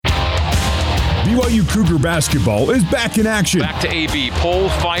BYU Cougar basketball is back in action. Back to AB, pull,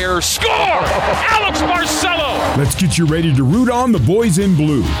 fire, score! Alex Barcelo! Let's get you ready to root on the boys in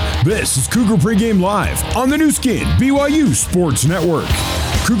blue. This is Cougar Pregame Live on the new skin, BYU Sports Network.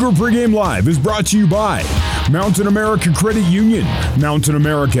 Cougar Pregame Live is brought to you by Mountain America Credit Union. Mountain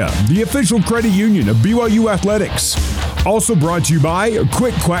America, the official credit union of BYU Athletics. Also brought to you by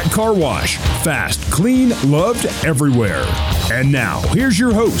Quick Quack Car Wash. Fast, clean, loved everywhere. And now, here's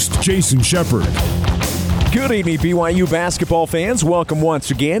your host, Jason Shepard. Good evening, BYU basketball fans. Welcome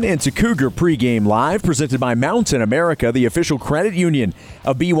once again into Cougar Pregame Live, presented by Mountain America, the official credit union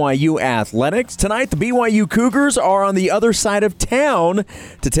of BYU Athletics. Tonight, the BYU Cougars are on the other side of town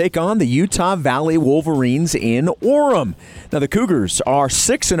to take on the Utah Valley Wolverines in Orem. Now, the Cougars are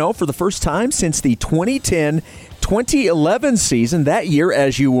 6-0 for the first time since the 2010-2011 season. That year,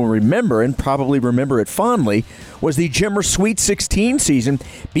 as you will remember, and probably remember it fondly, was the Jimmer Sweet 16 season.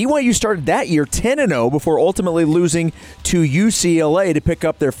 BYU started that year 10-0 before ultimately losing to UCLA to pick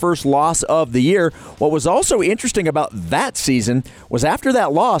up their first loss of the year. What was also interesting about that season was after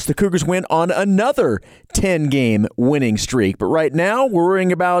that loss, the Cougars went on another 10-game winning streak. But right now, we're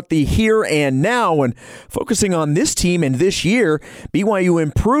worrying about the here and now and focusing on this team and this year. BYU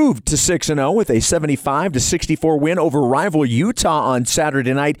improved to 6-0 with a 75-64 win over rival Utah on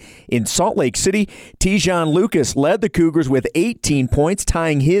Saturday night in Salt Lake City. Te'Jon Lucas led the Cougars with 18 points,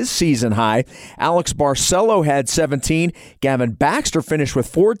 tying his season high. Alex Barcelo had 17. Gavin Baxter finished with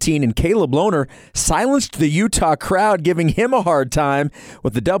 14, and Caleb Lohner silenced the Utah crowd, giving him a hard time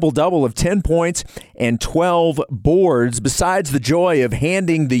with the double-double of 10 points and 12 boards. Besides the joy of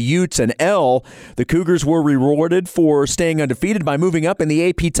handing the Utes an L, the Cougars were rewarded for staying undefeated by moving up in the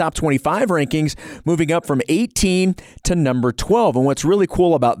AP Top 25 rankings, moving up from 18 to number 12. And what's really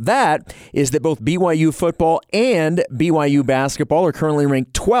cool about that is that both BYU football and BYU basketball are currently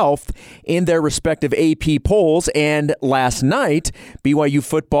ranked 12th in their respective AP polls. And last night, BYU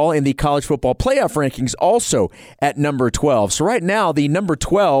football in the college football playoff rankings also at number 12. So right now, the number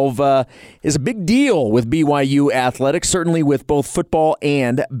 12 is a big deal with BYU athletics, certainly with both football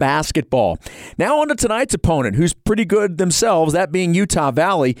and basketball. Now on to tonight's opponent, who's pretty good themselves, that being Utah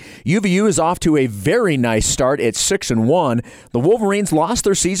Valley. UVU is off to a very nice start at 6-1. The Wolverines lost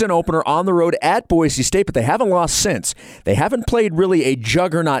their season opener on the road at Boise State, but they haven't lost since. They haven't played really a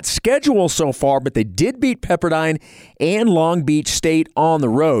juggernaut schedule so far, but they did beat Pepperdine and Long Beach State on the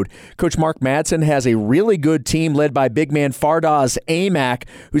road. Coach Mark Madsen has a really good team led by big man Fardaws Aimaq,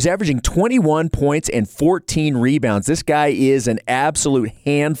 who's averaging 21 points and 14 rebounds. This guy is an absolute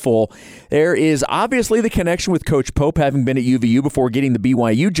handful. There is obviously the connection with Coach Pope, having been at UVU before getting the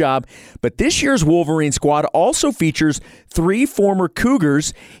BYU job, but this year's Wolverine squad also features 3 former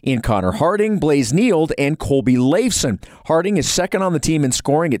Cougars in Connor Harding, Blaze Neild, and Colby Leifson. Harding is second on the team in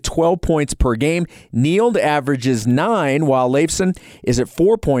scoring at 12 points per game. Neild averages 9, while Leifson is at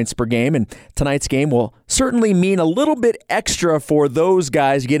 4 points per game, and tonight's game will certainly mean a little bit extra for those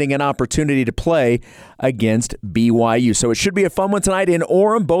guys getting an opportunity to play against BYU. So it should be a fun one tonight in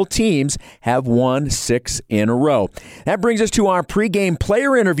Orem. Both teams have won 6 in a row. That brings us to our pregame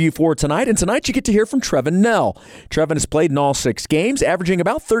player interview for tonight, and tonight you get to hear from Trevin Knell. Trevin has played in all 6 games, averaging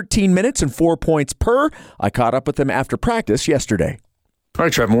about 13 minutes and 4 points per. I caught up with him after practice yesterday. All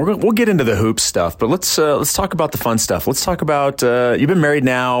right, Trevin, we'll get into the hoops stuff, but let's talk about the fun stuff. Let's talk about, you've been married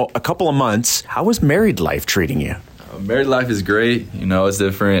now a couple of months. How is married life treating you? Married life is great. You know, it's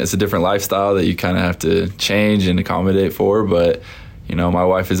different. It's a different lifestyle that you kind of have to change and accommodate for, but, you know, my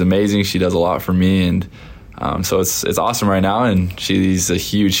wife is amazing. She does a lot for me, and so it's awesome right now, and she's a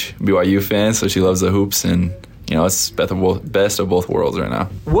huge BYU fan, so she loves the hoops, and you know, it's best of both worlds right now.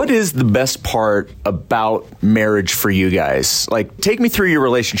 What is the best part about marriage for you guys? Like, take me through your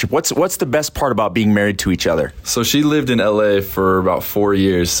relationship. What's the best part about being married to each other? So she lived in LA for about 4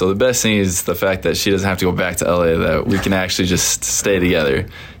 years. So the best thing is the fact that she doesn't have to go back to LA, that we can actually just stay together.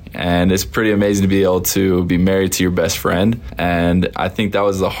 And it's pretty amazing to be able to be married to your best friend. And I think that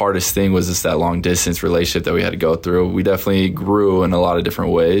was the hardest thing, was just that long distance relationship that we had to go through. We definitely grew in a lot of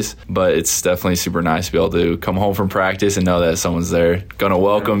different ways, but it's definitely super nice to be able to come home from practice and know that someone's there going to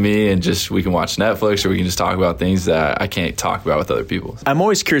welcome me, and just we can watch Netflix, or we can just talk about things that I can't talk about with other people. I'm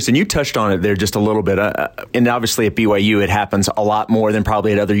always curious, and you touched on it there just a little bit, and obviously at BYU it happens a lot more than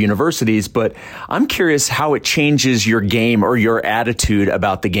probably at other universities, but I'm curious how it changes your game or your attitude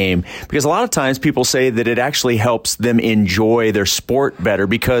about the game. Because a lot of times people say that it actually helps them enjoy their sport better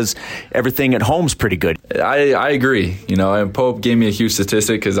because everything at home's pretty good. I agree. You know, and Pope gave me a huge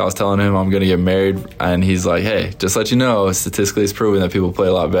statistic because I was telling him I'm going to get married, and he's like, hey, just let you know, statistically it's proven that people play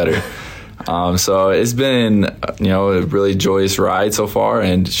a lot better. So it's been, a really joyous ride so far,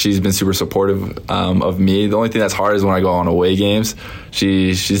 and she's been super supportive of me. The only thing that's hard is when I go on away games.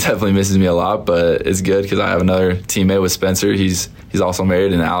 She definitely misses me a lot, but it's good because I have another teammate with Spencer. He's also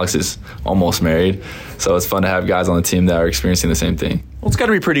married, and Alex is almost married. So it's fun to have guys on the team that are experiencing the same thing. Well, it's got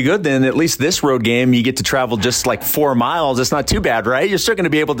to be pretty good then. At least this road game, you get to travel just like 4 miles. It's not too bad, right? You're still going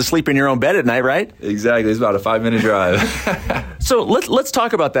to be able to sleep in your own bed at night, right? Exactly. It's about a 5-minute drive. So let's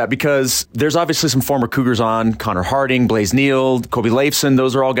talk about that, because there's obviously some former Cougars on. Connor Harding, Blaze Neal, Kobe Leifson.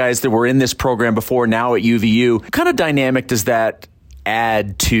 Those are all guys that were in this program before, now at UVU. What kind of dynamic does that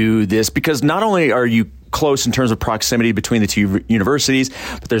add to this? Because not only are you close in terms of proximity between the two universities,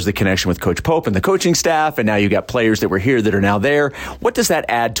 but there's the connection with Coach Pope and the coaching staff, and now you got players that were here that are now there. What does that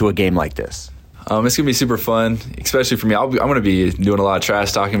add to a game like this? It's going to be super fun, especially for me. I'm going to be doing a lot of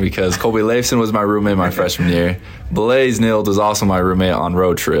trash talking because Kobe Leifson was my roommate my freshman year. Blaze Neal was also my roommate on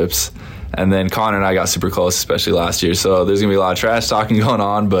road trips. And then Connor and I got super close, especially last year. So there's going to be a lot of trash talking going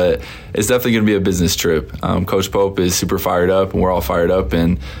on, but it's definitely going to be a business trip. Coach Pope is super fired up, and we're all fired up.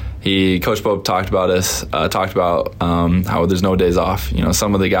 And Coach Pope talked about how there's no days off.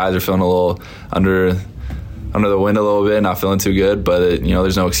 Some of the guys are feeling a little under the wind a little bit, not feeling too good, but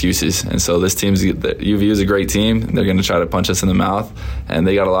there's no excuses. And so UVU is a great team. They're going to try to punch us in the mouth, and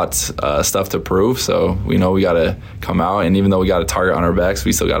they got a lot of stuff to prove. So we know we got to come out, and even though we got a target on our backs,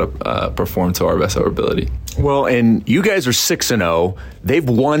 we still got to perform to our best of our ability. Well, and you guys are 6-0. They've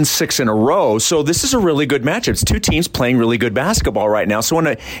won 6 in a row, so this is a really good matchup. It's two teams playing really good basketball right now. So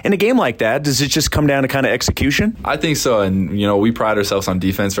in a game like that, does it just come down to kind of execution? I think so, and we pride ourselves on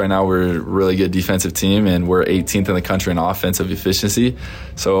defense right now. We're a really good defensive team, and we're 18th in the country in offensive efficiency.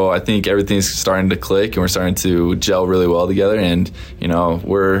 So I think everything's starting to click, and we're starting to gel really well together. And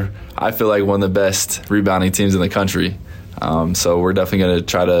I feel like one of the best rebounding teams in the country. So we're definitely going to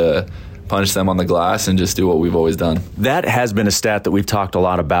try to punch them on the glass and just do what we've always done. That has been a stat that we've talked a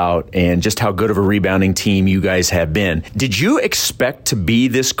lot about, and just how good of a rebounding team you guys have been. Did you expect to be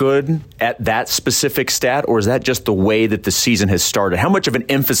this good at that specific stat, or is that just the way that the season has started? How much of an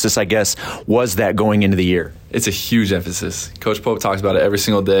emphasis, I guess, was that going into the year? It's a huge emphasis. Coach Pope talks about it every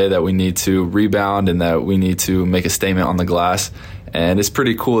single day, that we need to rebound and that we need to make a statement on the glass. And it's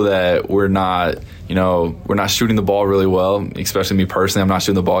pretty cool that we're not shooting the ball really well, especially me personally. I'm not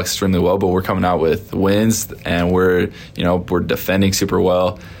shooting the ball extremely well, but we're coming out with wins, and we're defending super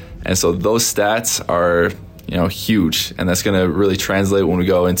well. And so those stats are, huge, and that's going to really translate when we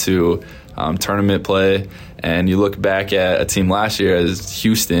go into tournament play. And you look back at a team last year as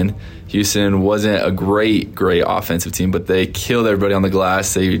Houston. Houston wasn't a great offensive team, but they killed everybody on the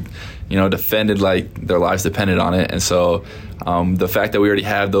glass. They, defended like their lives depended on it. And so the fact that we already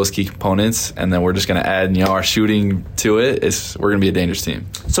have those key components, and then we're just going to add, our shooting to it, we're going to be a dangerous team.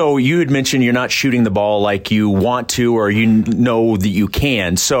 So you had mentioned you're not shooting the ball like you want to, or you know that you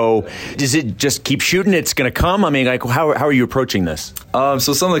can. So does it just keep shooting? It's going to come? I mean, like, how are you approaching this? So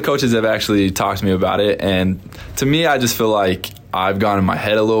some of the coaches have actually talked to me about it. And to me, I just feel like I've gone in my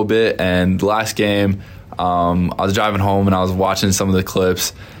head a little bit. And the last game, I was driving home and I was watching some of the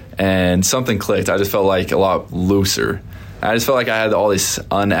clips, and something clicked. I just felt like a lot looser. I just felt like I had all this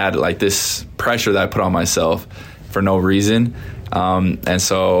this pressure that I put on myself for no reason. And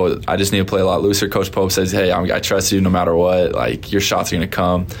so I just need to play a lot looser. Coach Pope says, hey, I trust you no matter what. Like, your shots are going to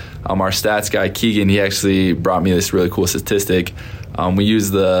come. Our stats guy, Keegan, he actually brought me this really cool statistic. We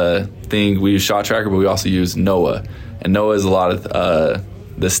use Shot Tracker, but we also use NOAA. And NOAA is a lot of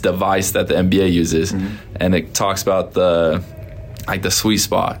this device that the NBA uses. Mm-hmm. And it talks about the sweet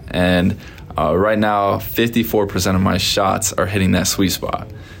spot. And right now, 54% of my shots are hitting that sweet spot.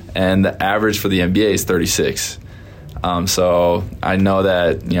 And the average for the NBA is 36. So I know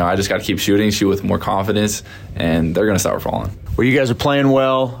that, I just got to keep shooting, shoot with more confidence, and they're going to start falling. Well, you guys are playing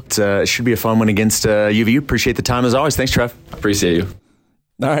well. It should be a fun one against UVU. Appreciate the time as always. Thanks, Trev. Appreciate you.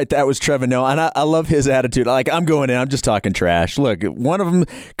 All right, that was Trevor Noah, and I love his attitude. Like, I'm going in, I'm just talking trash. Look, one of them,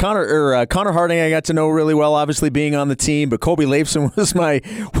 Connor Harding, I got to know really well, obviously being on the team. But Kobe Leifson was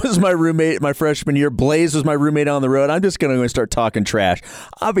my roommate my freshman year. Blaze was my roommate on the road. I'm just going to start talking trash.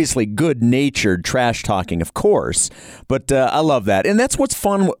 Obviously, good-natured trash talking, of course. But I love that, and that's what's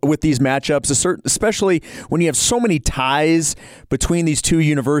fun with these matchups, especially when you have so many ties between these two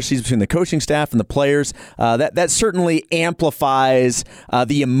universities, between the coaching staff and the players. That certainly amplifies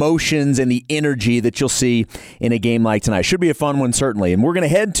the emotions and the energy that you'll see in a game like tonight. Should be a fun one, certainly. And we're going to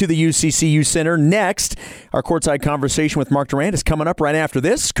head to the UCCU Center next. Our courtside conversation with Mark Durant is coming up right after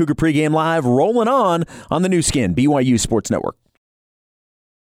this. Cougar Pregame Live rolling on the new skin, BYU Sports Network.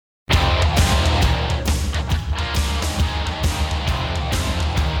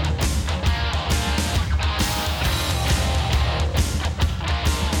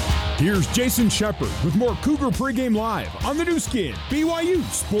 Here's Jason Shepard with more Cougar Pregame Live on the new skin, BYU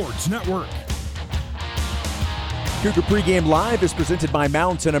Sports Network. Cougar Pregame Live is presented by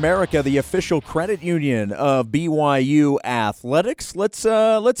Mountain America, the official credit union of BYU Athletics. Let's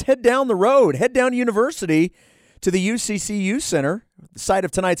head down the road, head down to University to the UCC Center, the site of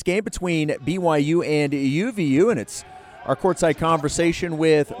tonight's game between BYU and UVU, and it's our courtside conversation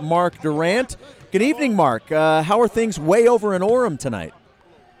with Mark Durrant. Good evening, Mark. How are things way over in Orem tonight?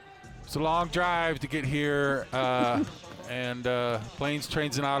 It's a long drive to get here, and planes,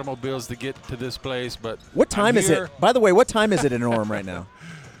 trains, and automobiles to get to this place. But what time is it? By the way, what time is it in Orem right now?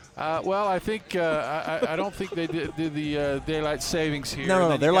 Well, I think I don't think they did the daylight savings here.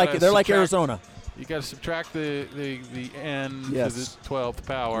 No. They're like Arizona. You got to subtract the N yes. to the 12th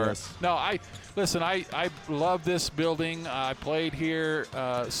power. Yes. No, I love this building. I played here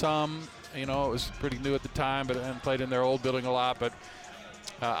some. You know, it was pretty new at the time, but I played in their old building a lot. But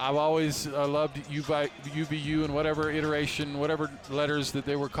I've always loved UVU and whatever iteration, whatever letters that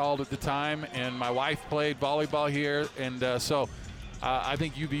they were called at the time. And my wife played volleyball here, and so I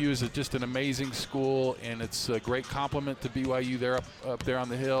think UVU is just an amazing school, and it's a great compliment to BYU. They're up there on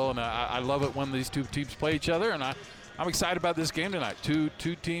the hill, and I love it when these two teams play each other. And I'm excited about this game tonight. Two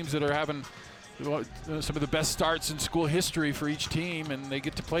teams that are having some of the best starts in school history for each team, and they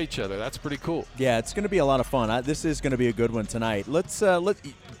get to play each other. That's pretty cool. Yeah, it's going to be a lot of fun. This is going to be a good one tonight. Let BYU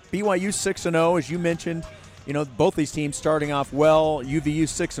 6-0, as you mentioned. You know, both these teams starting off well. UVU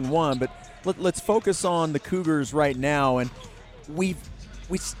 6-1, but let's focus on the Cougars right now. And we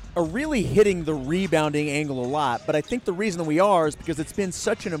are really hitting the rebounding angle a lot. But I think the reason we are is because it's been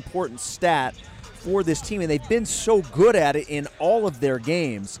such an important stat for this team, and they've been so good at it in all of their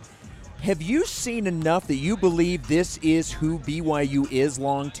games. Have you seen enough that you believe this is who BYU is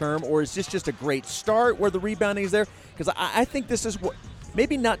long-term, or is this just a great start where the rebounding is there? Because I think this is what,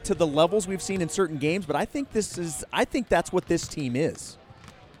 maybe not to the levels we've seen in certain games, but I think that's what this team is.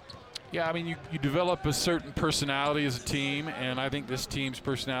 Yeah, I mean, you develop a certain personality as a team, and I think this team's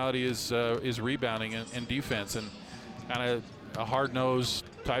personality is rebounding and defense and kind of a hard-nosed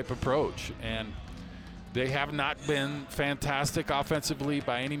type approach. And they have not been fantastic offensively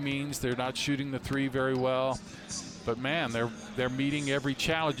by any means. They're not shooting the three very well. But, man, they're meeting every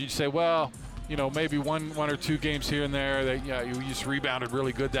challenge. You say, well, you know, maybe one or two games here and there, you just rebounded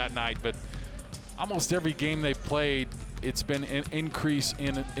really good that night. But almost every game they played, it's been an increase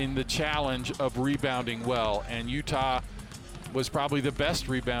in the challenge of rebounding well. And Utah was probably the best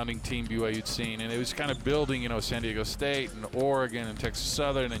rebounding team BYU'd seen. And it was kind of building, you know, San Diego State and Oregon and Texas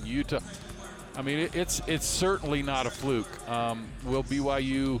Southern and Utah. I mean, it's certainly not a fluke. Will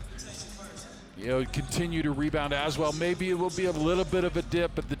BYU, you know, continue to rebound as well? Maybe it will be a little bit of a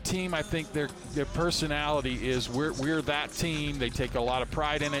dip, but the team, I think their personality is we're that team. They take a lot of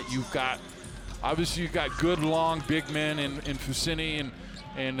pride in it. You've got good long big men in Fusini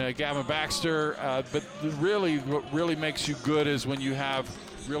and Gavin Baxter, but really what really makes you good is when you have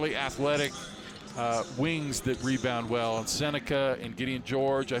really athletic wings that rebound well, and Seneca and Gideon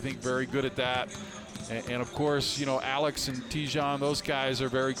George, I think, very good at that. And of course, you know, Alex and Tijon, those guys are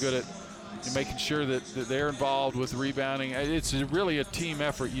very good at making sure that they're involved with rebounding. It's really a team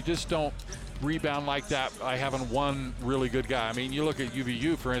effort. You just don't rebound like that by having one really good guy. I mean, you look at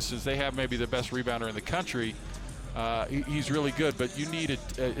UVU, for instance, they have maybe the best rebounder in the country. He's really good, but you need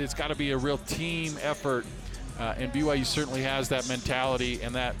it's got to be a real team effort. And BYU certainly has that mentality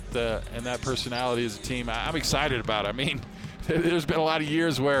and that personality as a team. I'm excited about it. I mean, there's been a lot of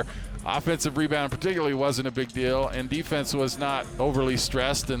years where offensive rebound particularly wasn't a big deal, and defense was not overly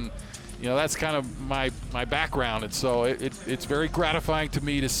stressed. And you know, that's kind of my background. And so it's very gratifying to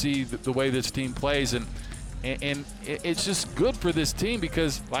me to see the way this team plays, and it's just good for this team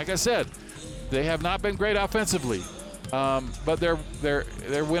because, like I said, they have not been great offensively, but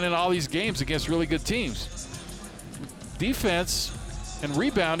they're winning all these games against really good teams. Defense and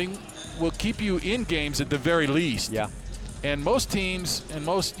rebounding will keep you in games at the very least. Yeah. And most teams and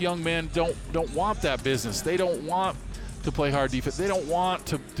most young men don't want that business. They don't want to play hard defense. They don't want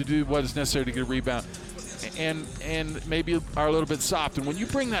to do what is necessary to get a rebound, and maybe are a little bit soft. And when you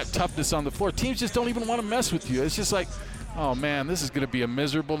bring that toughness on the floor, teams just don't even want to mess with you. It's just like, oh man, this is going to be a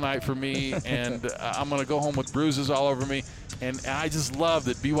miserable night for me, and I'm going to go home with bruises all over me. And I just love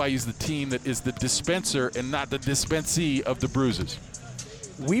that BYU is the team that is the dispenser and not the dispensee of the bruises.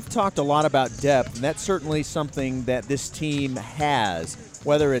 We've talked a lot about depth, and that's certainly something that this team has,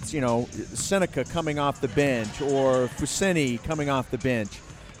 whether it's, you know, Seneca coming off the bench or Fusini coming off the bench.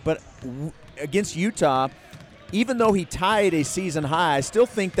 But against Utah, even though he tied a season high, I still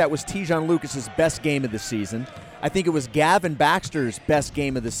think that was Tijon Lucas's best game of the season. I think it was Gavin Baxter's best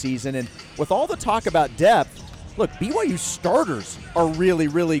game of the season. And with all the talk about depth, look, BYU starters are really,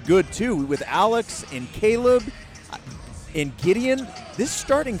 really good too. With Alex and Caleb and Gideon, this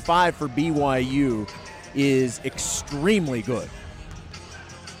starting five for BYU is extremely good.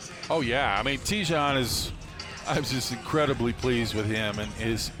 Oh, yeah. I mean, Tijon is – I was just incredibly pleased with him and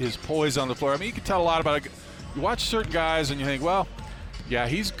his poise on the floor. I mean, you can tell a lot about it. You watch certain guys and you think, well, yeah,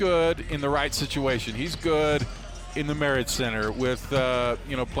 he's good in the right situation. He's good in the Merit Center with,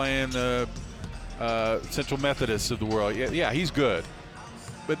 playing the Central Methodists of the world. Yeah, he's good.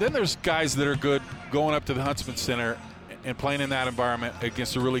 But then there's guys that are good going up to the Huntsman Center and playing in that environment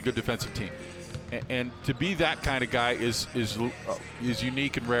against a really good defensive team. And to be that kind of guy is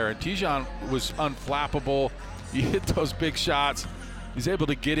unique and rare. And Tijon was unflappable. He hit those big shots. He's able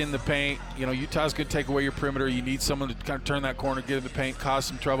to get in the paint. You know, Utah's going to take away your perimeter. You need someone to kind of turn that corner, get in the paint, cause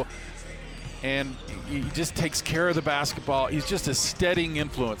some trouble. And he just takes care of the basketball. He's just a steadying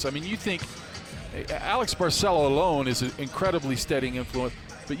influence. I mean, you think Alex Barcelo alone is an incredibly steadying influence,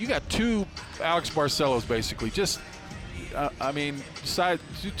 but you got two Alex Barcelos basically. Just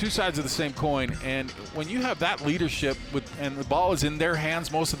two sides of the same coin. And when you have that leadership and the ball is in their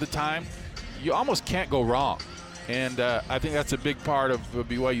hands most of the time, you almost can't go wrong. And I think that's a big part of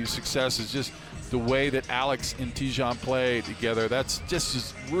BYU's success is just the way that Alex and Tijon play together. That's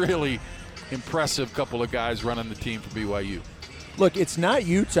just really impressive couple of guys running the team for BYU. Look, it's not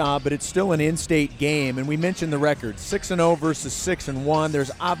Utah, but it's still an in-state game, and we mentioned the record, 6-0 versus 6-1.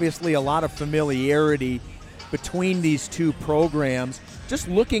 There's obviously a lot of familiarity between these two programs. Just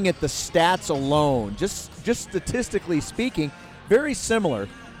looking at the stats alone, just statistically speaking, very similar.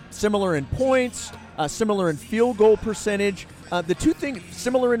 Similar in points, similar in field goal percentage. The two things,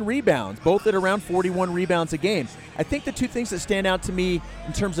 similar in rebounds, both at around 41 rebounds a game. I think the two things that stand out to me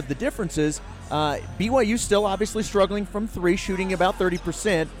in terms of the differences, BYU still obviously struggling from three, shooting about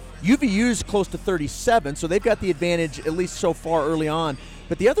 30%. UVU's close to 37, so they've got the advantage at least so far early on.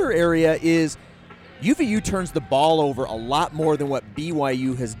 But the other area is UVU turns the ball over a lot more than what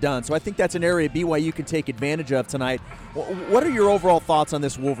BYU has done. So I think that's an area BYU can take advantage of tonight. What are your overall thoughts on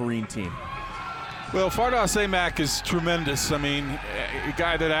this Wolverine team? Well, Fardaws Aimaq is tremendous. I mean, a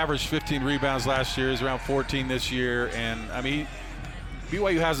guy that averaged 15 rebounds last year is around 14 this year. And, I mean,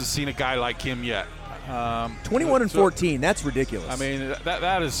 BYU hasn't seen a guy like him yet. 21 and 14, that's ridiculous. I mean,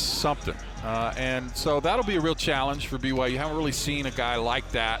 that is something. And so that'll be a real challenge for BYU. You haven't really seen a guy like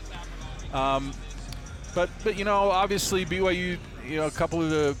that. But obviously BYU, a couple of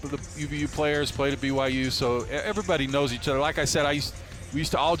the UVU players played at BYU, so everybody knows each other. Like I said, we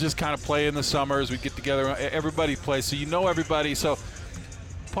used to all just kind of play in the summers. We'd get together, everybody plays, so you know everybody. So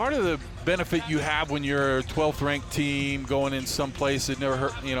part of the benefit you have when you're a 12th ranked team going in some place that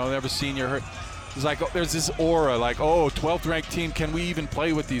never seen you hurt, is like, there's this aura, like, 12th ranked team, can we even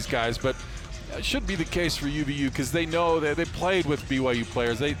play with these guys? But it should be the case for UVU because they know that they played with BYU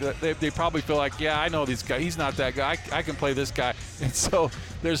players. They probably feel like, yeah, I know this guy. He's not that guy. I can play this guy. And so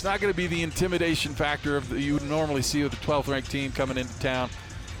there's not going to be the intimidation factor you would normally see with the 12th ranked team coming into town.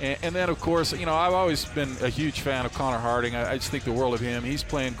 And then, of course, I've always been a huge fan of Connor Harding. I just think the world of him. He's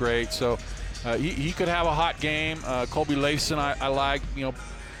playing great. So he could have a hot game. Colby Leifson, I like,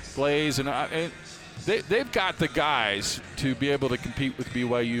 Blaze. And they've got the guys to be able to compete with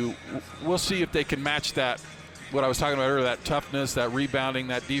BYU. We'll see if they can match that, what I was talking about earlier, that toughness, that rebounding,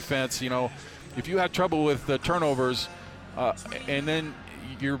 that defense. If you have trouble with the turnovers and then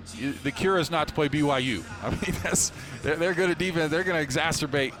the cure is not to play BYU. I mean, they're good at defense. They're going to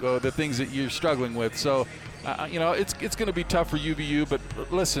exacerbate the things that you're struggling with. So, it's going to be tough for UVU. But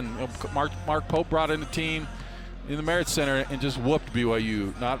listen, Mark Pope brought in a team in the Merit Center and just whooped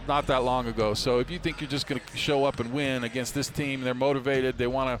BYU not that long ago. So if you think you're just going to show up and win against this team, they're motivated. They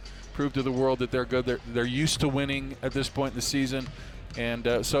want to prove to the world that they're good. They're used to winning at this point in the season.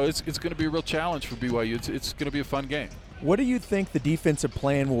 And so it's going to be a real challenge for BYU. It's going to be a fun game. What do you think the defensive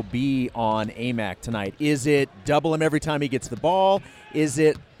plan will be on Aimaq tonight? Is it double him every time he gets the ball? Is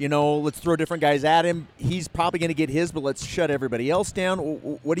it, let's throw different guys at him? He's probably going to get his, but let's shut everybody else down.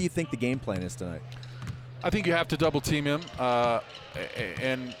 What do you think the game plan is tonight? I think you have to double team him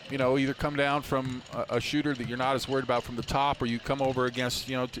and either come down from a shooter that you're not as worried about from the top, or you come over against,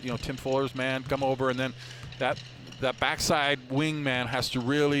 Tim Fuller's man, come over, and then that backside wing man has to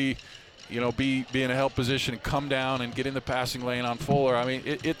really – be in a help position and come down and get in the passing lane on Fuller. I mean,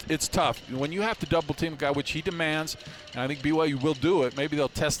 it's tough. When you have to double team a guy, which he demands, and I think BYU will do it. Maybe they'll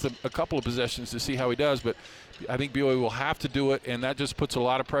test a couple of possessions to see how he does, but I think BYU will have to do it, and that just puts a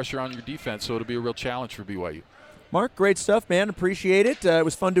lot of pressure on your defense, so it'll be a real challenge for BYU. Mark, great stuff, man. Appreciate it. It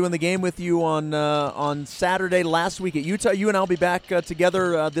was fun doing the game with you on Saturday last week at Utah. You and I will be back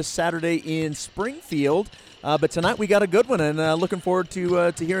together this Saturday in Springfield. But tonight we got a good one, and looking forward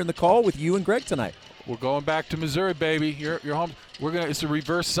to hearing the call with you and Greg tonight. We're going back to Missouri, baby. You're home. It's a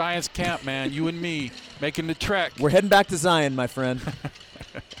reverse science camp, man. You and me making the trek. We're heading back to Zion, my friend.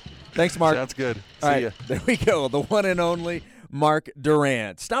 Thanks, Mark. Sounds good. See ya. There we go. The one and only Mark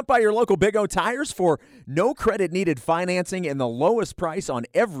Durrant. Stop by your local Big O Tires for no credit needed financing and the lowest price on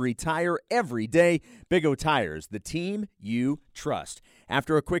every tire every day. Big O Tires, the team you trust.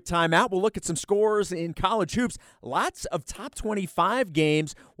 After a quick timeout, we'll look at some scores in college hoops. Lots of top 25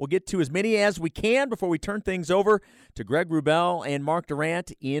 games. We'll get to as many as we can before we turn things over to Greg Wrubell and Mark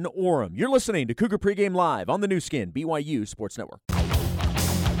Durrant in Orem. You're listening to Cougar Pregame Live on the new skin, BYU Sports Network.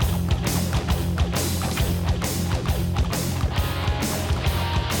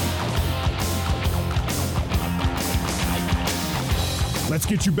 Let's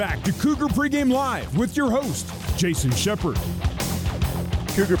get you back to Cougar Pregame Live with your host, Jason Shepard.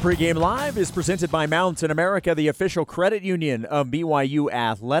 Cougar Pregame Live is presented by Mountain America, the official credit union of BYU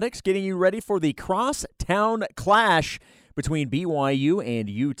Athletics, getting you ready for the crosstown clash between BYU and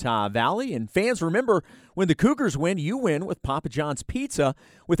Utah Valley. And fans, remember, when the Cougars win, you win with Papa John's Pizza.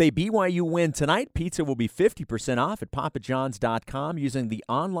 With a BYU win tonight, pizza will be 50% off at papajohns.com using the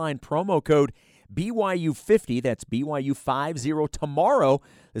online promo code BYU50, that's BYU50 tomorrow.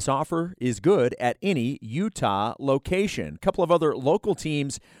 This offer is good at any Utah location. A couple of other local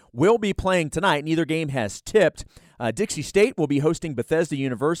teams will be playing tonight. Neither game has tipped. Dixie State will be hosting Bethesda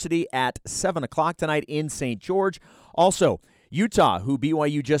University at 7 o'clock tonight in St. George. Also, Utah, who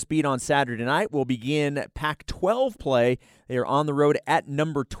BYU just beat on Saturday night, will begin Pac-12 play. They are on the road at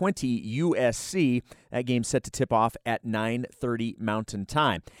number 20 USC. That game's set to tip off at 9:30 Mountain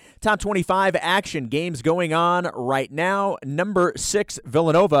Time. Top 25 action games going on right now. Number 6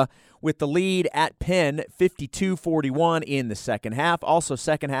 Villanova with the lead at Penn, 52-41 in the second half. Also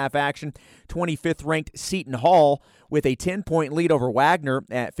second half action, 25th ranked Seton Hall with a 10-point lead over Wagner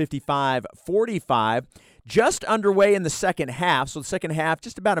at 55-45. Just underway in the second half, so the second half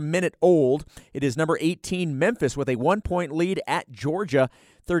just about a minute old. It is number 18 Memphis with a 1-point lead at Georgia,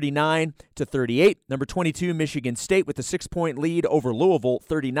 39-38. Number 22 Michigan State with a 6-point lead over Louisville,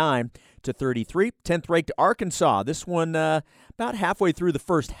 39-33. 10th ranked Arkansas. This one about halfway through the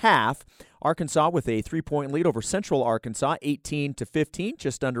first half. Arkansas with a 3-point lead over Central Arkansas, 18-15,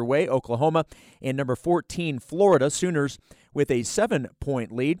 just underway. Oklahoma and number 14 Florida Sooners with a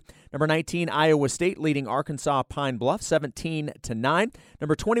 7-point lead. Number 19 Iowa State leading Arkansas Pine Bluff, 17-9.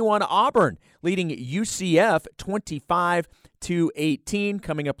 Number 21 Auburn leading UCF, 25-18.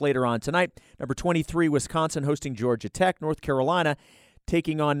 Coming up later on tonight. Number 23 Wisconsin hosting Georgia Tech. North Carolina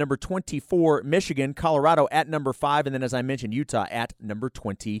taking on number 24 Michigan, Colorado at number 5, and then, as I mentioned, Utah at number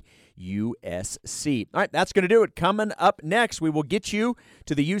 20 USC. All right, that's going to do it. Coming up next, we will get you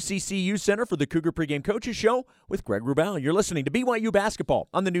to the UCCU Center for the Cougar Pregame Coaches Show with Greg Wrubell. You're listening to BYU Basketball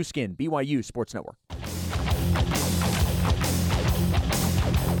on the new skin, BYU Sports Network.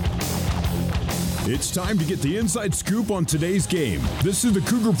 It's time to get the inside scoop on today's game. This is the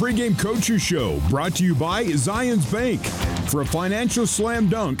Cougar Pregame Coaches Show, brought to you by Zions Bank. For a financial slam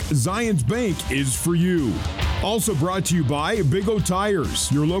dunk, Zions Bank is for you. Also brought to you by Big O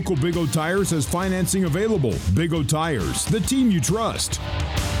Tires. Your local Big O Tires has financing available. Big O Tires, the team you trust.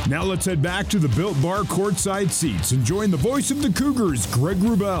 Now let's head back to the Built Bar courtside seats and join the voice of the Cougars, Greg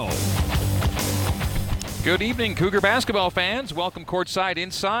Wrubell. Good evening, Cougar basketball fans. Welcome courtside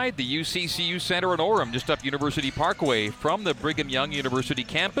inside the UCCU Center in Orem, just up University Parkway from the Brigham Young University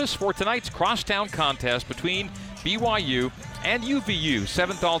campus for tonight's crosstown contest between BYU and UVU.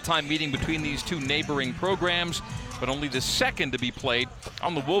 7th all-time meeting between these two neighboring programs, but only the second to be played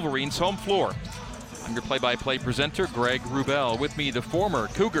on the Wolverines' home floor. I'm your play-by-play presenter, Greg Wrubell. With me, the former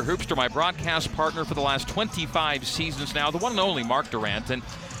Cougar Hoopster, my broadcast partner for the last 25 seasons now, the one and only Mark Durrant. And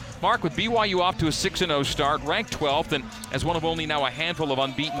Mark, with BYU off to a 6-0 start, ranked 12th, and as one of only now a handful of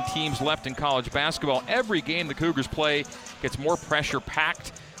unbeaten teams left in college basketball, every game the Cougars play gets more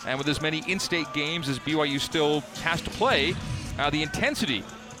pressure-packed, and with as many in-state games as BYU still has to play, the intensity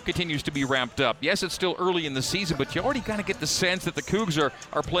continues to be ramped up. Yes, it's still early in the season, but you already kind of get the sense that the Cougs are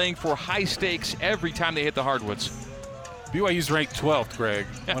playing for high stakes every time they hit the hardwoods. BYU's ranked 12th, Greg.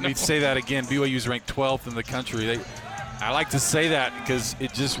 Let me say that again. BYU's ranked 12th in the country. I like to say that because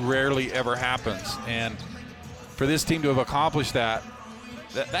it just rarely ever happens. And for this team to have accomplished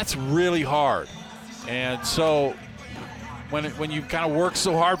that's really hard. And so when you kind of work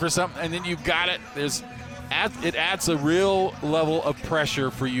so hard for something and then you've got it, it adds a real level of pressure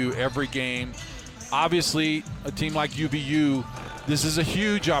for you every game. obviously, a team like UVU, this is a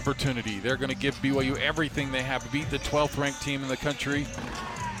huge opportunity. They're going to give BYU everything they have to beat the 12th ranked team in the country.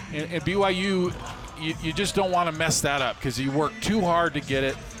 And BYU, you just don't want to mess that up because you work too hard to get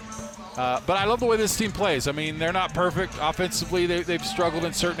it. But I love the way this team plays. I mean, they're not perfect. Offensively, they've struggled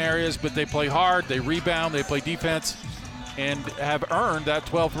in certain areas, but they play hard, they rebound, they play defense, and have earned that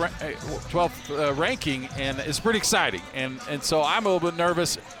 12th ranking, and it's pretty exciting. And so I'm a little bit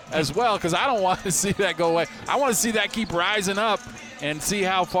nervous as well because I don't want to see that go away. I want to see that keep rising up and see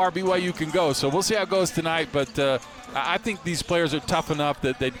how far BYU can go. So we'll see how it goes tonight, but I think these players are tough enough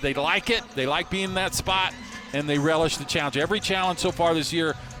that they like it. They like being in that spot, and they relish the challenge. Every challenge so far this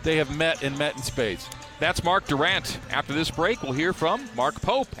year, they have met in spades. That's Mark Durrant. After this break, we'll hear from Mark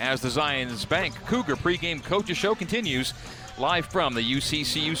Pope as the Zions Bank Cougar pregame coaches show continues live from the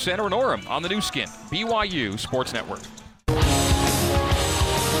UCCU Center in Orem on the new skin, BYU Sports Network.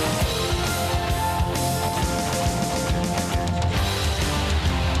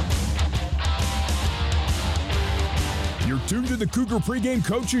 You're tuned to the Cougar Pregame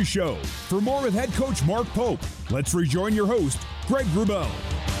Coaches Show. For more with head coach Mark Pope, let's rejoin your host, Greg Wrubell.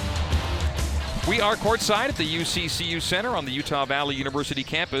 We are courtside at the UCCU Center on the Utah Valley University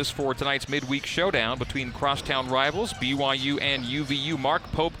campus for tonight's midweek showdown between crosstown rivals BYU and UVU. Mark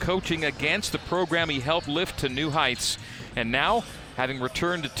Pope coaching against the program he helped lift to new heights. And now, having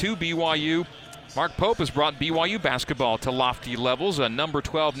returned to BYU, Mark Pope has brought BYU basketball to lofty levels, a number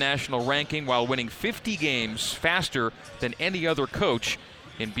 12 national ranking while winning 50 games faster than any other coach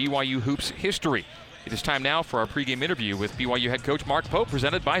in BYU Hoops history. It is time now for our pregame interview with BYU head coach Mark Pope,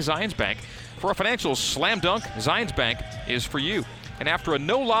 presented by Zions Bank. For a financial slam dunk, Zions Bank is for you. And after a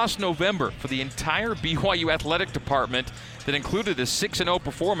no-loss November for the entire BYU athletic department that included a 6-0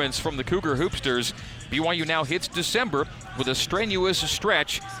 performance from the Cougar Hoopsters, BYU now hits December with a strenuous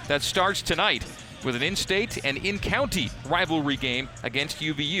stretch that starts tonight with an in-state and in-county rivalry game against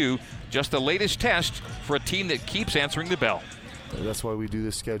UVU, just the latest test for a team that keeps answering the bell. That's why we do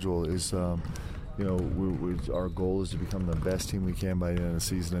this schedule is our goal is to become the best team we can by the end of the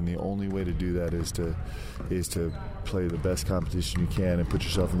season, and the only way to do that is to play the best competition you can and put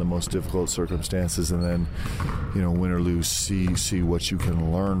yourself in the most difficult circumstances, and then, win or lose, see what you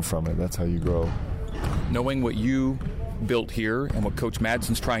can learn from it. That's how you grow. Knowing what you built here and what Coach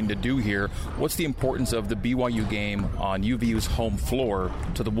Madsen's trying to do here, what's the importance of the BYU game on UVU's home floor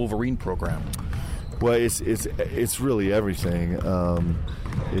to the Wolverine program? Well, it's really everything.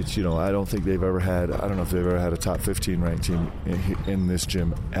 I don't think they've ever had. I don't know if they've ever had a top 15 ranked team in this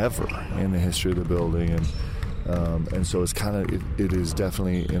gym ever in the history of the building, and so it's it is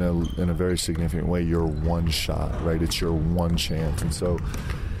definitely in a very significant way your one shot, right? It's your one chance, and so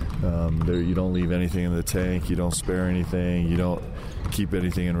you don't leave anything in the tank, you don't spare anything, you don't keep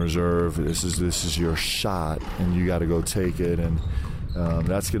anything in reserve. This is your shot, and you got to go take it. And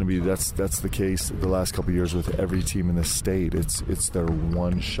that's the case the last couple of years with every team in the state. It's their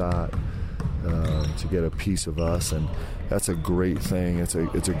one shot to get a piece of us, and that's a great thing. It's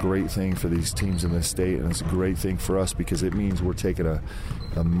a great thing for these teams in the state, and it's a great thing for us because it means we're taking a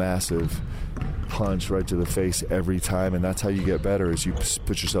massive punch right to the face every time, and that's how you get better, is you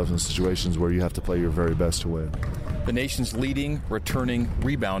put yourself in situations where you have to play your very best to win. The nation's leading returning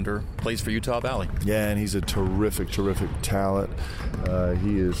rebounder plays for Utah Valley. Yeah, and he's a terrific talent.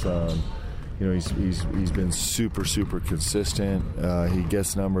 He is he's been super consistent. He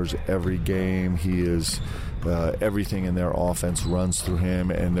gets numbers every game. He is everything in their offense runs through him,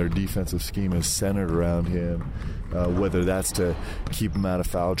 and their defensive scheme is centered around him. Whether that's to keep him out of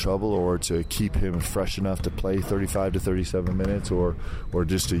foul trouble or to keep him fresh enough to play 35 to 37 minutes or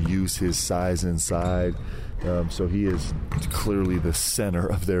just to use his size inside. So he is clearly the center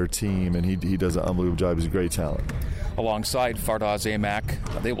of their team, and he does an unbelievable job. He's a great talent. Alongside Fardaws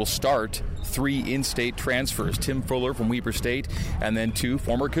Aimaq, they will start 3 in-state transfers, Tim Fuller from Weber State, and then 2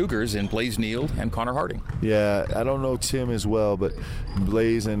 former Cougars in Blaze Neal and Connor Harding. Yeah, I don't know Tim as well, but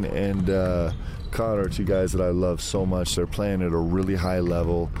Blaze and Connor are 2 guys that I love so much. They're playing at a really high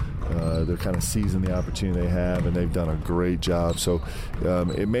level. They're kind of seizing the opportunity they have, and they've done a great job. So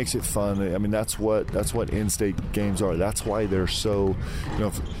it makes it fun. I mean, that's what in-state games are. That's why they're so,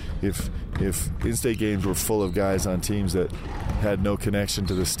 if in-state games were full of guys on teams that had no connection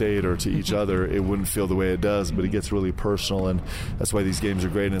to the state or to each other, it wouldn't feel the way it does. But it gets really personal, and that's why these games are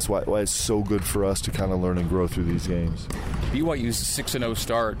great, and it's why it's so good for us to kind of learn and grow through these games. BYU's 6-0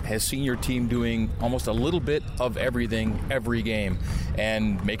 start has seen your team doing almost a little bit of everything every game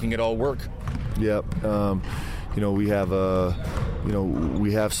and making it all work. Yep. We have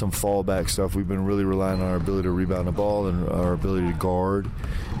some fallback stuff. We've been really relying on our ability to rebound the ball and our ability to guard.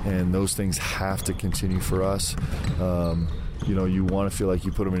 and those things have to continue for us. You want to feel like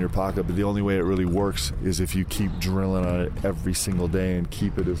you put them in your pocket, but the only way it really works is if you keep drilling on it every single day and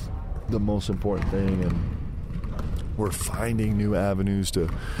keep it as the most important thing. And we're finding new avenues to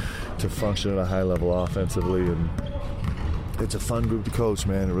function at a high level offensively, and it's a fun group to coach,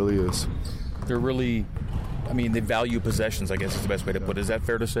 man. It really is. They're really, they value possessions, I guess is the best way to put it. Is that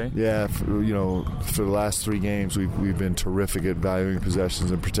fair to say? Yeah, for the last 3 games, we've been terrific at valuing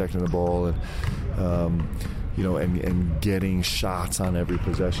possessions and protecting the ball, and and getting shots on every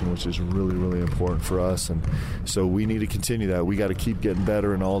possession, which is really, really important for us. And so we need to continue that. We got to keep getting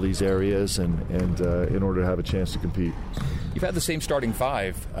better in all these areas, and in order to have a chance to compete. You've had the same starting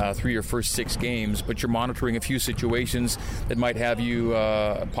 5 through your first 6 games, but you're monitoring a few situations that might have you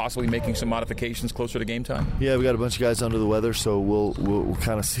possibly making some modifications closer to game time. Yeah, we got a bunch of guys under the weather, so we'll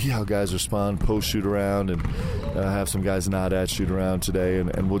kind of see how guys respond post shoot around, and have some guys not at shoot around today,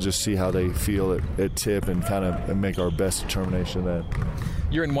 and we'll just see how they feel at tip and kind of make our best determination then.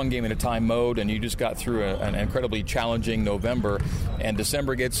 You're in 1 game at a time mode, and you just got through an incredibly challenging November, and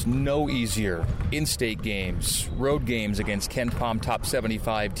December gets no easier. In-state games, road games against Ken Pom top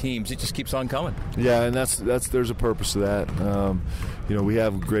 75 teams. It just keeps on coming. Yeah, and that's there's a purpose to that. We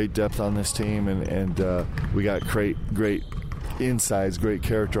have great depth on this team, and we got great insides, great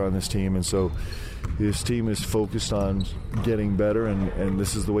character on this team, and so this team is focused on getting better, and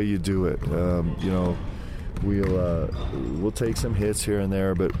this is the way you do it. We'll take some hits here and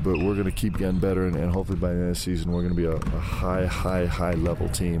there, but we're going to keep getting better, and hopefully by the end of the season we're going to be a high level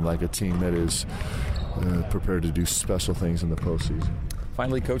team, like a team that is prepared to do special things in the postseason.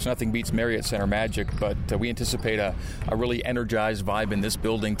 Finally, Coach, nothing beats Marriott Center Magic, but we anticipate a really energized vibe in this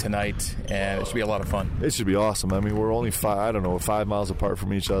building tonight, and it should be a lot of fun. It should be awesome. We're only 5 miles apart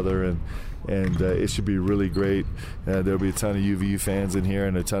from each other, and it should be really great. There'll be a ton of UVU fans in here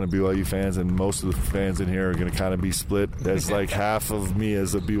and a ton of BYU fans, and most of the fans in here are going to kind of be split as like half of me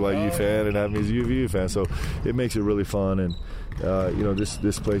as a BYU fan and half me as a UVU fan. So it makes it really fun, and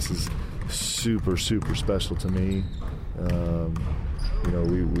this place is super, super special to me.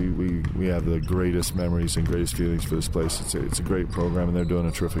 We have the greatest memories and greatest feelings for this place. It's a great program, and they're doing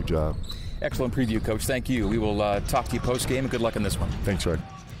a terrific job. Excellent preview, Coach. Thank you. We will talk to you post-game, and good luck in this one. Thanks, Rick.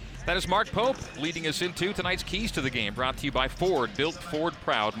 That is Mark Pope leading us into tonight's Keys to the Game, brought to you by Ford. Built Ford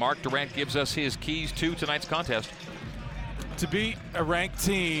proud. Mark Durant gives us his keys to tonight's contest. To beat a ranked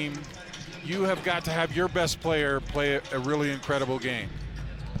team, you have got to have your best player play a really incredible game.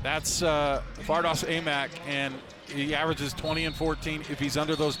 That's Fardaws Aimaq, and he averages 20 and 14. If he's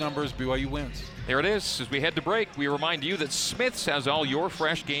under those numbers, BYU wins. There it is. As we head to break, we remind you that Smith's has all your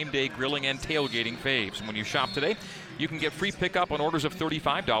fresh game day grilling and tailgating faves. And when you shop today, you can get free pickup on orders of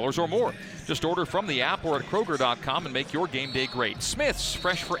 $35 or more. Just order from the app or at Kroger.com and make your game day great. Smith's,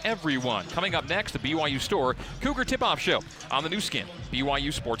 fresh for everyone. Coming up next, the BYU Store Cougar Tip-Off Show on the new skin,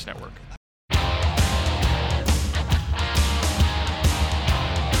 BYU Sports Network.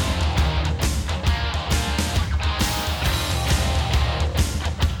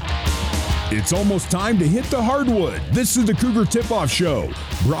 It's almost time to hit the hardwood. This is the Cougar Tip-Off Show,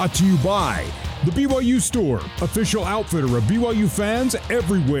 brought to you by the BYU Store, official outfitter of BYU fans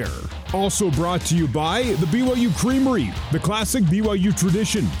everywhere. Also brought to you by the BYU Creamery, the classic BYU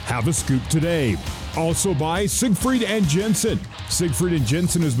tradition. Have a scoop today. Also by Siegfried and Jensen. Siegfried and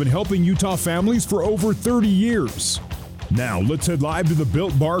Jensen has been helping Utah families for over 30 years. Now, let's head live to the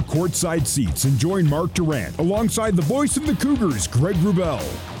Built Bar courtside seats and join Mark Durant alongside the voice of the Cougars, Greg Wrubell.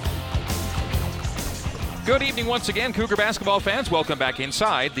 Good evening once again, Cougar basketball fans. Welcome back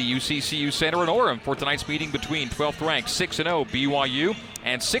inside the UCCU Center in Orem for tonight's meeting between 12th-ranked 6-0 BYU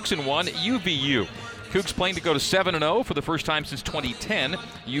and 6-1 UVU. Cougs playing to go to 7-0 for the first time since 2010.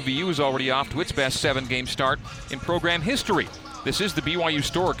 UVU is already off to its best 7-game start in program history. This is the BYU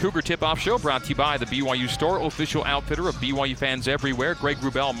Store Cougar Tip-Off Show, brought to you by the BYU Store, official outfitter of BYU fans everywhere. Greg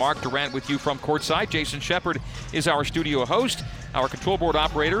Wrubell, Mark Durant with you from courtside. Jason Shepard is our studio host. Our control board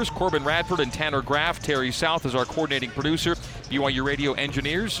operators, Corbin Radford and Tanner Graff. Terry South is our coordinating producer. BYU radio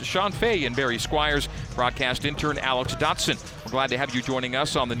engineers, Sean Fay and Barry Squires. Broadcast intern, Alex Dotson. We're glad to have you joining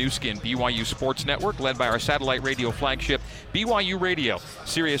us on the new skin, BYU Sports Network, led by our satellite radio flagship, BYU Radio,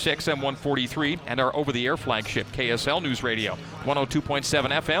 Sirius XM 143, and our over-the-air flagship, KSL News Radio, 102.7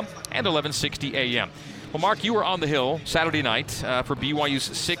 FM and 1160 AM. Well, Mark, you were on the Hill Saturday night for BYU's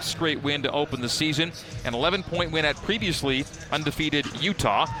 6th straight win to open the season, an 11-point win at previously undefeated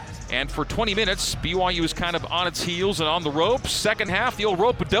Utah. And for 20 minutes, BYU was kind of on its heels and on the ropes. Second half, the old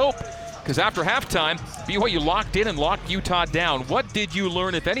rope-a-dope. because after halftime, BYU locked in and locked Utah down. What did you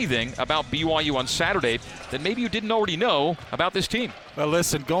learn, if anything, about BYU on Saturday that maybe you didn't already know about this team? Well,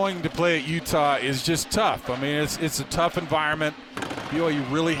 listen, going to play at Utah is just tough. I mean, it's a tough environment.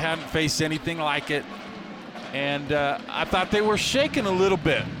 BYU really hadn't faced anything like it. And I thought they were shaken a little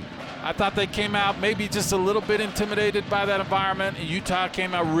bit. I thought they came out maybe just a little bit intimidated by that environment. And Utah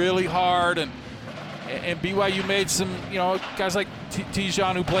came out really hard. And BYU made some, guys like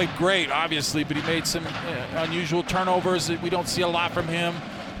Tijon, who played great, obviously, but he made some unusual turnovers that we don't see a lot from him.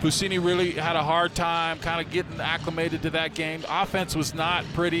 Busini really had a hard time kind of getting acclimated to that game. Offense was not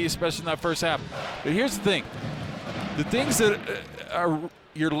pretty, especially in that first half. But here's the thing. The things that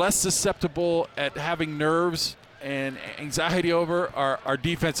you're less susceptible at having nerves and anxiety over are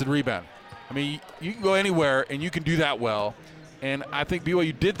defense and rebound. I mean, you can go anywhere and you can do that well. And I think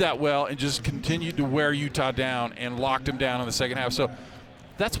BYU did that well and just continued to wear Utah down and locked them down in the second half. So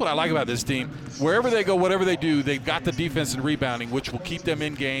that's what I like about this team. Wherever they go, whatever they do, they've got the defense and rebounding, which will keep them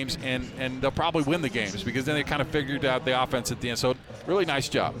in games, and they'll probably win the games because then they kind of figured out the offense at the end. So really nice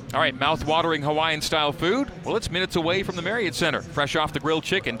job. All right, mouth-watering Hawaiian-style food? Well, it's minutes away from the Marriott Center. Fresh off the grilled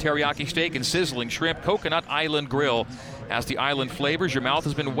chicken, teriyaki steak, and sizzling shrimp, Coconut Island Grill has the island flavors your mouth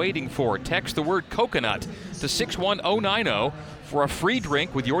has been waiting for. Text the word coconut to 61090 for a free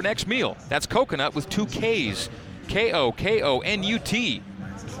drink with your next meal. That's coconut with 2 Ks. KOKONUT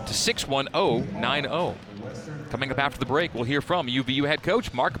to 61090. Coming up after the break, we'll hear from UVU head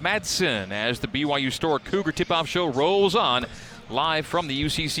coach Mark Madsen as the BYU Store Cougar Tip-Off Show rolls on live from the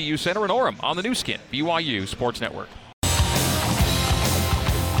UCCU Center in Orem on the new skin, BYU Sports Network.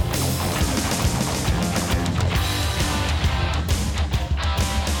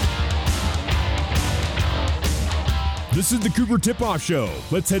 This is the Cougar Tip-Off Show.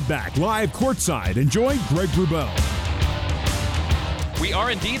 Let's head back live courtside and join Greg Wrubell. We are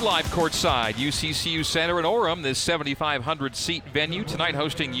indeed live courtside, UCCU Center in Orem, this 7,500-seat venue. Tonight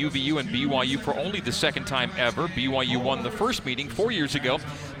hosting UVU and BYU for only the second time ever. BYU won the first meeting 4 years ago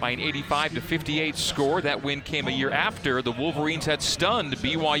by an 85-58 score. That win came a year after the Wolverines had stunned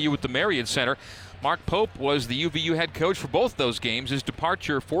BYU at the Marriott Center. Mark Pope was the UVU head coach for both those games. His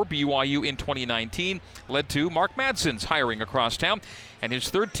departure for BYU in 2019 led to Mark Madsen's hiring across town. And his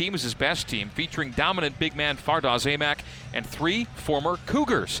third team is his best team, featuring dominant big man Fardaws Aimaq and 3 former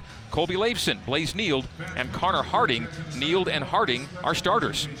Cougars. Colby Leifson, Blaze Neild, and Connor Harding. Neild and Harding are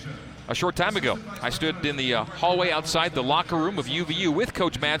starters. A short time ago, I stood in the hallway outside the locker room of UVU with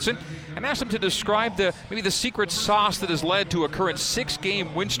Coach Madsen and asked him to describe maybe the secret sauce that has led to a current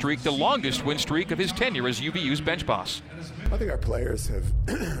 6-game win streak, the longest win streak of his tenure as UVU's bench boss. I think our players have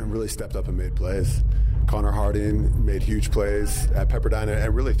really stepped up and made plays. Connor Harding made huge plays at Pepperdine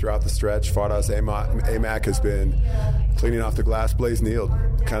and really throughout the stretch. Fardaws Aimaq has been cleaning off the glass. Blaze Neild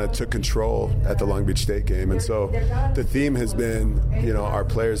kind of took control at the Long Beach State game. And so the theme has been, our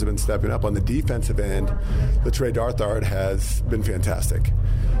players have been stepping up. On the defensive end, Latrey Darthard has been fantastic.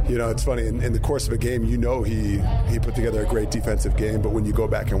 It's funny, in the course of a game, he put together a great defensive game, but when you go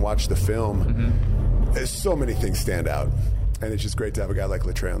back and watch the film, there's so many things stand out. And it's just great to have a guy like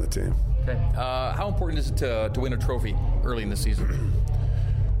Latrey on the team. Okay. How important is it to win a trophy early in the season?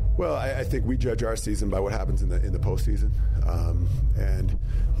 Well, I think we judge our season by what happens in the postseason. And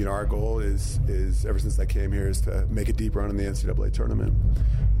our goal is ever since I came here is to make a deep run in the NCAA tournament.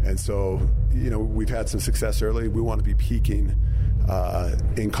 And so, we've had some success early. We want to be peaking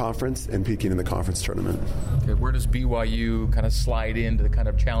in conference and peaking in the conference tournament. Okay, where does BYU kind of slide into the kind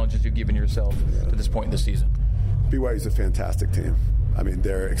of challenges you've given yourself to this point in the season? BYU is a fantastic team. I mean,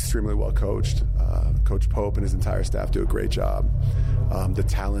 they're extremely well coached. Coach Pope and his entire staff do a great job. The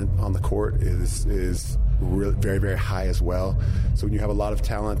talent on the court is really very, very high as well. So when you have a lot of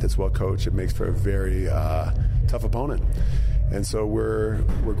talent that's well coached, it makes for a very tough opponent. And so we're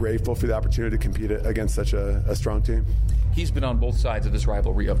grateful for the opportunity to compete against such a strong team. He's been on both sides of this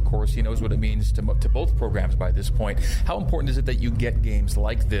rivalry, of course. He knows what it means to both programs by this point. How important is it that you get games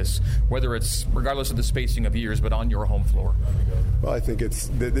like this, whether it's regardless of the spacing of years, but on your home floor? Well, I think this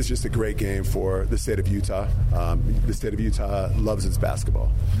is just a great game for the state of Utah. The state of Utah loves its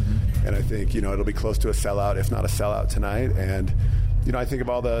basketball. And I think, it'll be close to a sellout, if not a sellout tonight. And I think of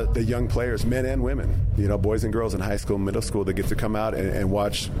all the young players, men and women, boys and girls in high school, middle school that get to come out and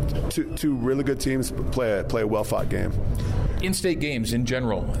watch two really good teams play a well-fought game. In-state games in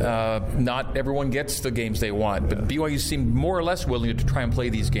general, not everyone gets the games they want, but BYU seemed more or less willing to try and play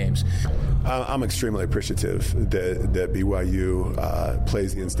these games. I'm extremely appreciative that BYU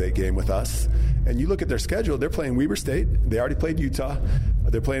plays the in-state game with us. And you look at their schedule, they're playing Weber State. They already played Utah.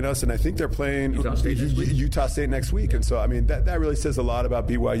 They're playing us, and I think they're playing Utah State next week. And so, I mean, that really says a lot about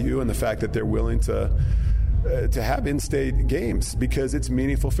BYU and the fact that they're willing to have in-state games because it's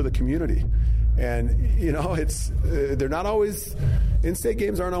meaningful for the community. And, you know, they're not always – in-state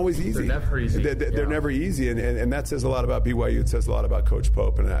games aren't always easy. They're never easy. They're never easy, and that says a lot about BYU. It says a lot about Coach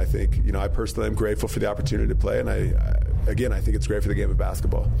Pope. And I think, you know, I personally am grateful for the opportunity to play, and I think it's great for the game of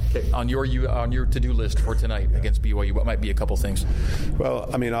basketball. Okay. On your to-do list for tonight against BYU, what might be a couple things? Well,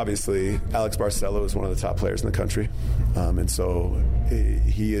 I mean, obviously, Alex Barcelo is one of the top players in the country, and so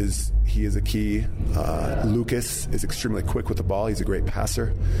he is a key. Lucas is extremely quick with the ball. He's a great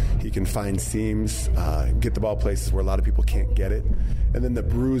passer. He can find seams, get the ball places where a lot of people can't get it. And then the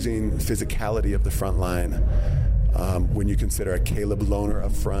bruising physicality of the front line. When you consider a Caleb Lohner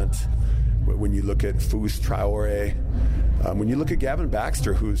up front, when you look at Fous Traore, when you look at Gavin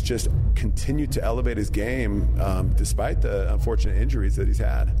Baxter, who's just continued to elevate his game despite the unfortunate injuries that he's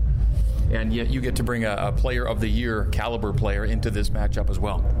had. And yet you get to bring a player of the year caliber player into this matchup as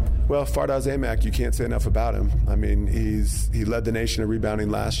well. Well, Fardaws Aimaq, you can't say enough about him. I mean, he led the nation in rebounding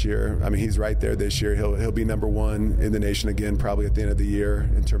last year. I mean, he's right there this year. He'll be number one in the nation again probably at the end of the year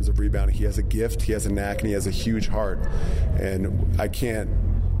in terms of rebounding. He has a gift, he has a knack, and he has a huge heart. And I can't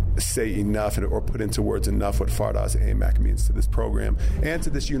say enough or put into words enough what Fardaws Aimaq means to this program and to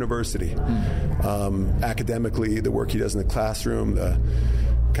this university. Academically, the work he does in the classroom,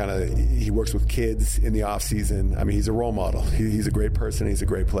 he works with kids in the off season. I mean, he's a role model. He's a great person. He's a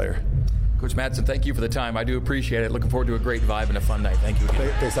great player. Coach Madsen, thank you for the time. I do appreciate it. Looking forward to a great vibe and a fun night. Thank you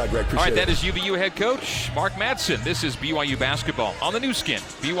again. Thanks a lot, Greg. Appreciate All right, that it. is UVU head coach Mark Madsen. This is BYU basketball on the new skin,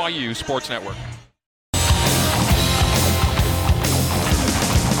 BYU Sports Network.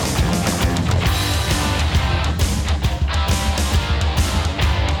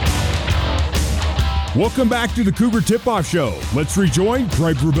 Welcome back to the Cougar Tip-Off Show. Let's rejoin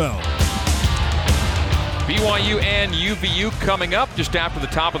Craig Rubel. BYU and UVU coming up just after the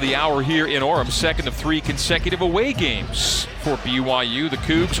top of the hour here in Orem. Second of 3 consecutive away games for BYU. The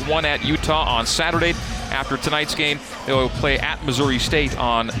Cougs won at Utah on Saturday. After tonight's game, they'll play at Missouri State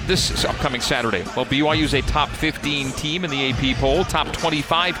on this upcoming Saturday. Well, BYU is a top 15 team in the AP poll, top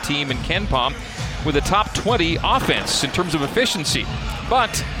 25 team in KenPom, with a top 20 offense in terms of efficiency.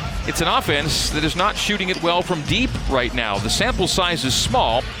 But it's an offense that is not shooting it well from deep right now. The sample size is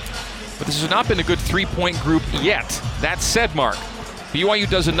small, but this has not been a good three-point group yet. That said, Mark, BYU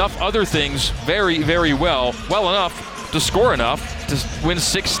does enough other things very, very well enough to score enough to win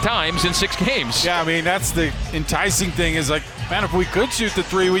 6 times in 6 games. Yeah, I mean, that's the enticing thing is like, man, if we could shoot the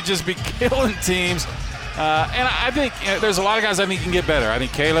three, we'd just be killing teams. And I think there's a lot of guys I think can get better. I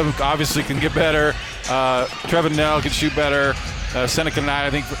think Caleb obviously can get better. Trevin Nell can shoot better. Seneca and I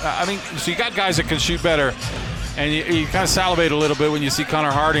think so. You got guys that can shoot better, and you kind of salivate a little bit when you see Connor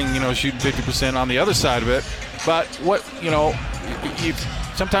Harding, shooting 50% on the other side of it. But what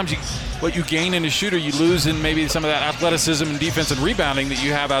sometimes what you gain in a shooter, you lose in maybe some of that athleticism and defense and rebounding that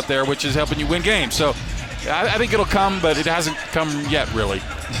you have out there, which is helping you win games. So I think it'll come, but it hasn't come yet, really.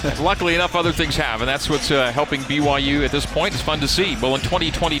 Luckily enough, other things have, and that's what's helping BYU at this point. It's fun to see. Well, in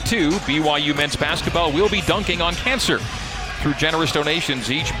 2022, BYU men's basketball will be dunking on cancer. Through generous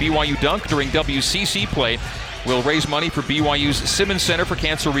donations, each BYU dunk during WCC play will raise money for BYU's Simmons Center for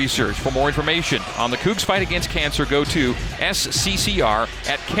Cancer Research. For more information on the Cougs fight against cancer, go to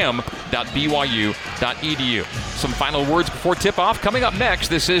sccr@chem.byu.edu. Some final words before tip-off. Coming up next,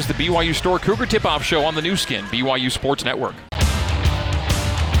 this is the BYU Store Cougar Tip-Off Show on the new skin, BYU Sports Network.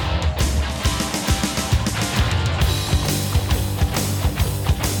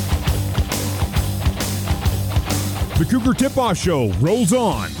 The Cougar Tip-Off Show rolls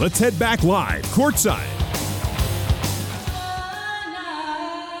on. Let's head back live, courtside.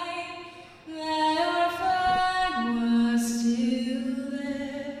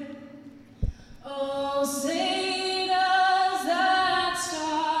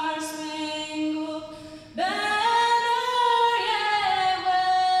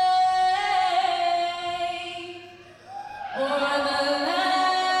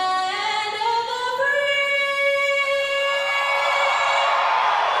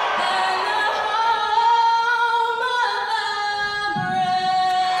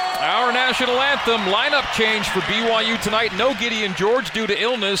 National anthem lineup change for BYU tonight. No Gideon George due to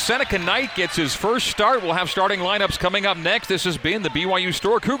illness. Seneca Knight gets his first start. We'll have starting lineups coming up next. This has been the BYU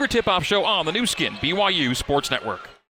Store Cougar Tip-Off Show on the new skin, BYU Sports Network.